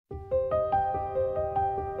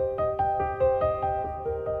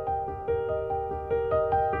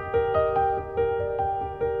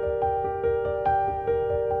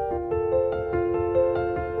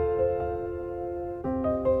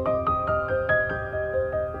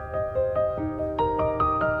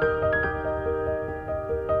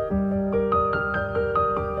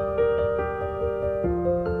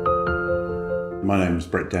My name is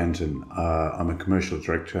Brett Danton. I'm a commercial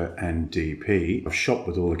director and DP. I've shot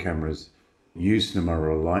with all the cameras, used Cinema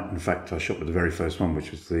Raw Light. In fact, I shot with the very first one,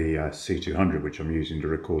 which was the C200, which I'm using to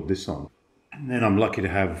record this on. And then I'm lucky to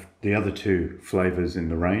have the other two flavours in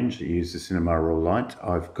the range that use the Cinema Raw Light.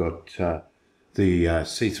 I've got the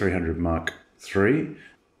C300 Mark III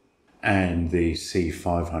and the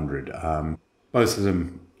C500. Both of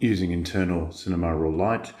them using internal Cinema Raw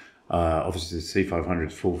Light. Obviously the C500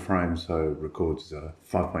 is full frame, so records a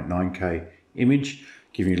 5.9K image,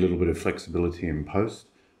 giving you a little bit of flexibility in post.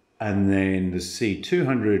 And then the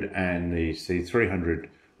C200 and the C300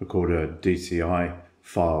 record a DCI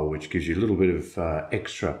file, which gives you a little bit of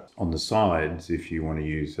extra on the sides if you want to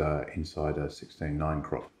use inside a 16:9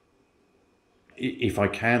 crop. If I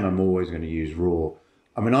can, I'm always going to use RAW.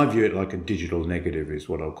 I mean, I view it like a digital negative is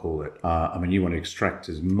what I'll call it. I mean, you want to extract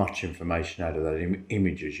as much information out of that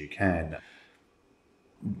image as you can.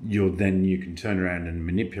 Then you can turn around and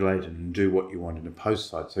manipulate and do what you want in a post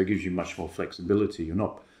site. So it gives you much more flexibility. You're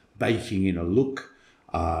not baking in a look.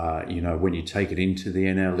 When you take it into the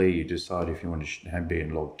NLE, you decide if you want to be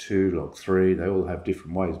in log 2, log 3. They all have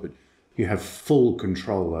different ways, but you have full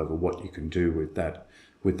control over what you can do with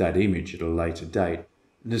that image at a later date.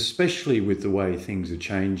 And especially with the way things are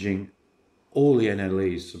changing, all the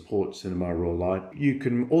NLEs support Cinema Raw Light. You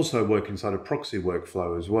can also work inside a proxy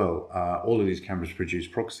workflow as well. All of these cameras produce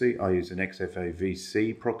proxy. I use an XFA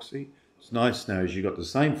VC proxy. It's nice now is you've got the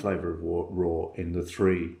same flavour of RAW in the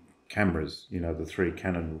three cameras, the three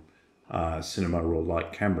Canon Cinema Raw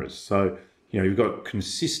Light cameras. So, you've got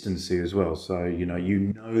consistency as well. So, you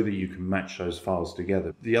know that you can match those files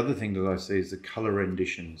together. The other thing that I see is the colour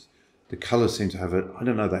renditions. The colours seem to have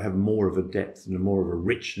they have more of a depth and more of a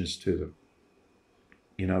richness to them.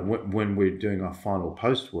 When we're doing our final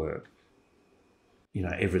post work,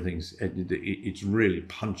 it's really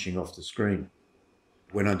punching off the screen.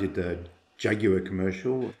 When I did the Jaguar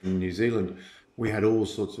commercial in New Zealand, we had all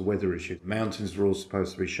sorts of weather issues. Mountains were all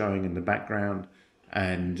supposed to be showing in the background,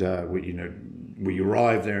 and we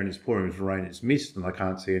arrive there and it's pouring with rain, it's mist, and I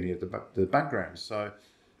can't see any of the background. So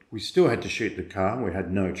we still had to shoot the car. We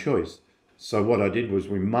had no choice. So what I did was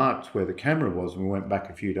we marked where the camera was, and we went back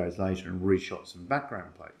a few days later and reshot some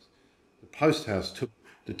background plates. The post house took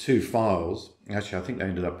the two files, actually I think they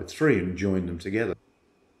ended up with three, and joined them together.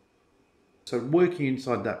 So working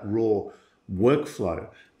inside that raw workflow,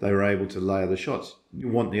 they were able to layer the shots. You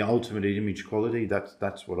want the ultimate image quality,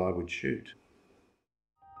 that's what I would shoot.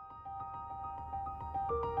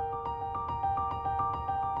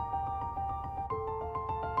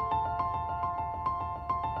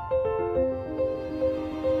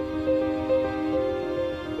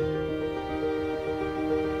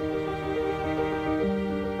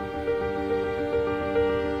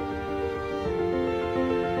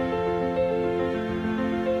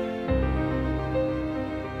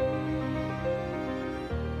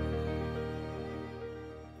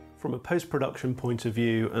 From a post-production point of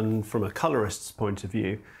view and from a colorist's point of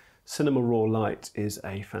view, Cinema Raw Light is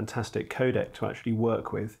a fantastic codec to actually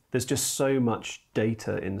work with. There's just so much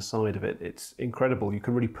data inside of it. It's incredible. You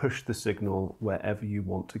can really push the signal wherever you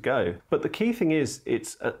want to go. But the key thing is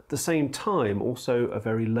it's at the same time also a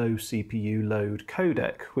very low CPU load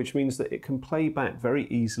codec, which means that it can play back very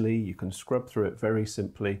easily. You can scrub through it very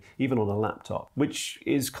simply, even on a laptop, which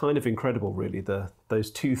is kind of incredible, really.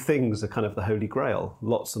 Those two things are kind of the holy grail.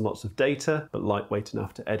 Lots and lots of data, but lightweight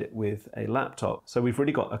enough to edit with a laptop. So we've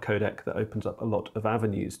really got a codec that opens up a lot of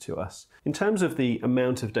avenues to us. In terms of the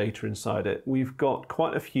amount of data inside it, we've got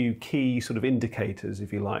quite a few key sort of indicators,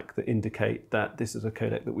 if you like, that indicate that this is a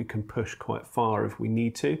codec that we can push quite far if we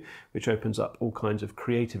need to, which opens up all kinds of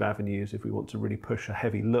creative avenues if we want to really push a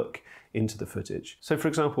heavy look into the footage. So for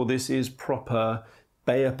example, this is proper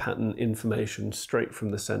Bayer pattern information straight from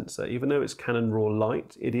the sensor. Even though it's Canon Raw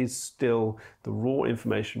Light, it is still the raw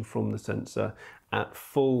information from the sensor at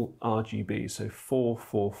full RGB, so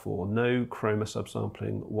 444, no chroma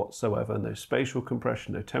subsampling whatsoever, no spatial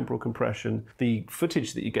compression, no temporal compression. The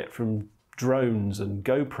footage that you get from drones and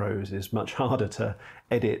GoPros is much harder to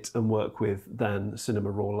edit and work with than Cinema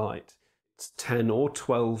Raw Light. It's 10 or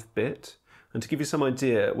 12-bit. And to give you some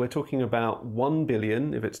idea, we're talking about 1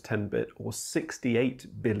 billion if it's 10-bit or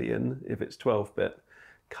 68 billion if it's 12-bit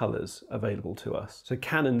colors available to us. So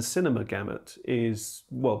Canon Cinema gamut is,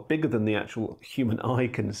 well, bigger than the actual human eye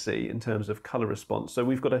can see in terms of color response. So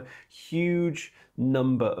we've got a huge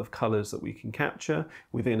number of colors that we can capture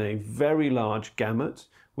within a very large gamut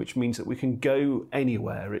which means that we can go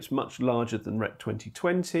anywhere. It's much larger than Rec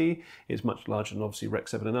 2020, it's much larger than obviously Rec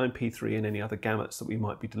 709, P3 and any other gamuts that we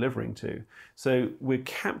might be delivering to. So we're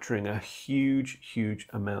capturing a huge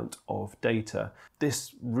amount of data.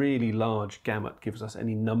 This really large gamut gives us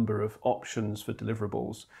any number of options for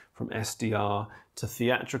deliverables, from SDR to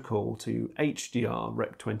theatrical to HDR,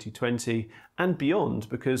 Rec 2020 and beyond,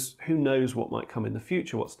 because who knows what might come in the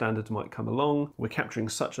future, what standards might come along. We're capturing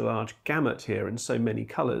such a large gamut here in so many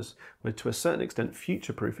colours, we're to a certain extent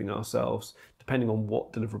future-proofing ourselves depending on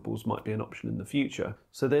what deliverables might be an option in the future.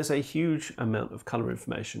 So there's a huge amount of colour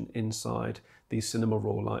information inside these Cinema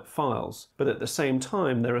Raw Light files, but at the same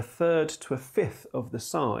time they're a third to a fifth of the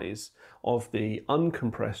size of the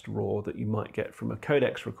uncompressed RAW that you might get from a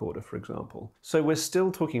codecs recorder, for example. So we're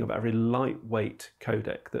still talking about a very lightweight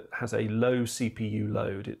codec that has a low CPU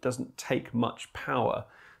load. It doesn't take much power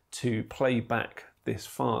to play back this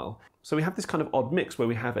file. So we have this kind of odd mix where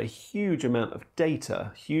we have a huge amount of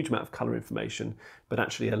data, huge amount of color information, but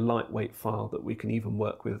actually a lightweight file that we can even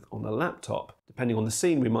work with on a laptop. Depending on the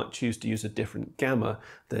scene, we might choose to use a different gamma.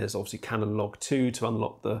 There's obviously Canon Log 2 to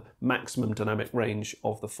unlock the maximum dynamic range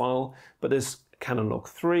of the file, but there's Canon Log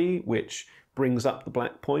 3, which brings up the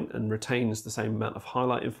black point and retains the same amount of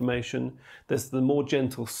highlight information. There's the more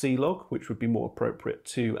gentle C-Log, which would be more appropriate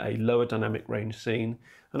to a lower dynamic range scene.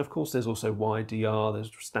 And of course, there's also YDR, there's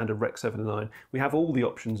standard Rec 709. We have all the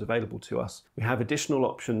options available to us. We have additional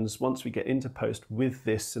options once we get into post with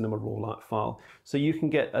this Cinema Raw Light file. So you can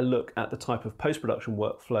get a look at the type of post-production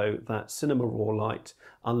workflow that Cinema Raw Light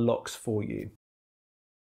unlocks for you.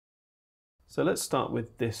 So let's start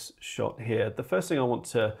with this shot here. The first thing I want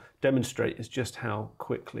to demonstrate is just how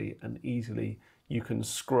quickly and easily you can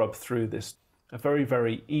scrub through this. A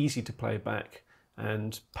very easy to play back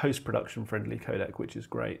and post-production friendly codec, which is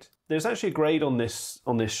great. There's actually a grade on this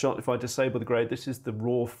shot. If I disable the grade, this is the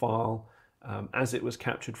raw file as it was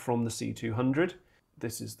captured from the C200.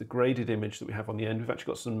 This is the graded image that we have on the end. We've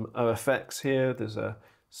actually got some OFX here. There's a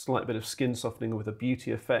slight bit of skin softening with a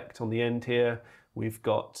beauty effect on the end here. We've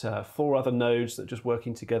got 4 other nodes that are just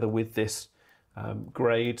working together with this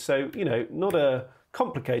grade. So, you know, not a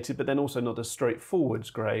complicated, but then also not a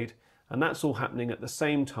straightforward grade. And that's all happening at the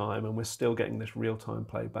same time, and we're still getting this real-time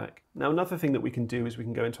playback. Now, another thing that we can do is we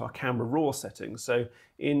can go into our camera raw settings. So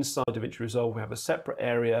inside DaVinci Resolve, we have a separate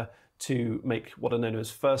area to make what are known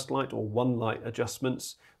as first light or one light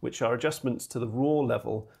adjustments, which are adjustments to the raw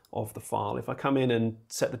level of the file. If I come in and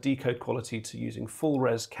set the decode quality to using full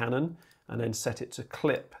res Canon and then set it to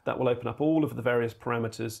clip, that will open up all of the various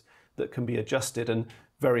parameters that can be adjusted. And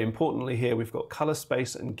very importantly here, we've got color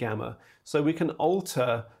space and gamma. So we can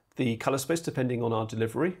alter the color space depending on our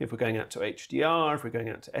delivery. If we're going out to HDR, if we're going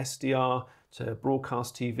out to SDR, to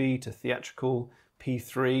broadcast TV, to theatrical,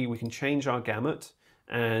 P3, we can change our gamut,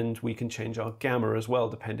 and we can change our gamma as well,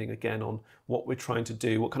 depending again on what we're trying to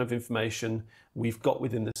do, what kind of information we've got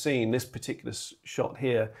within the scene. This particular shot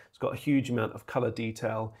here has got a huge amount of color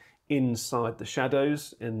detail inside the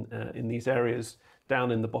shadows in these areas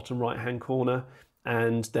down in the bottom right hand corner.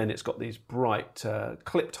 And then it's got these bright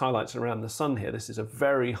clipped highlights around the sun here. This is a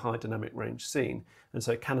very high dynamic range scene. And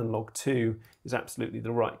so Canon Log 2 is absolutely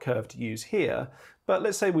the right curve to use here. But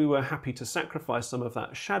let's say we were happy to sacrifice some of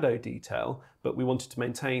that shadow detail, but we wanted to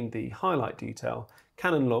maintain the highlight detail.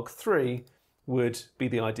 Canon Log 3 would be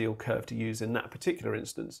the ideal curve to use in that particular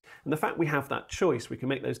instance. And the fact we have that choice, we can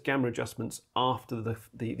make those gamma adjustments after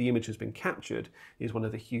the image has been captured, is one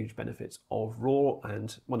of the huge benefits of RAW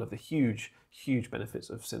and one of the huge benefits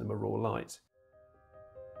of Cinema Raw Light.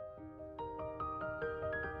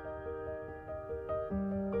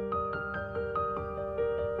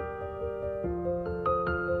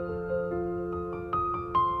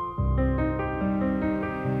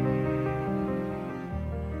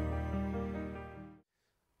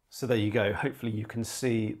 So there you go. Hopefully you can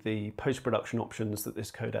see the post-production options that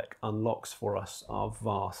this codec unlocks for us are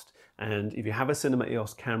vast. And if you have a Cinema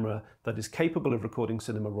EOS camera that is capable of recording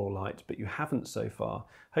Cinema Raw Light, but you haven't so far,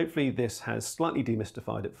 hopefully this has slightly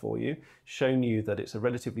demystified it for you, shown you that it's a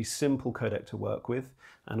relatively simple codec to work with,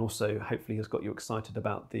 and also hopefully has got you excited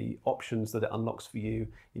about the options that it unlocks for you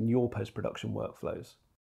in your post-production workflows.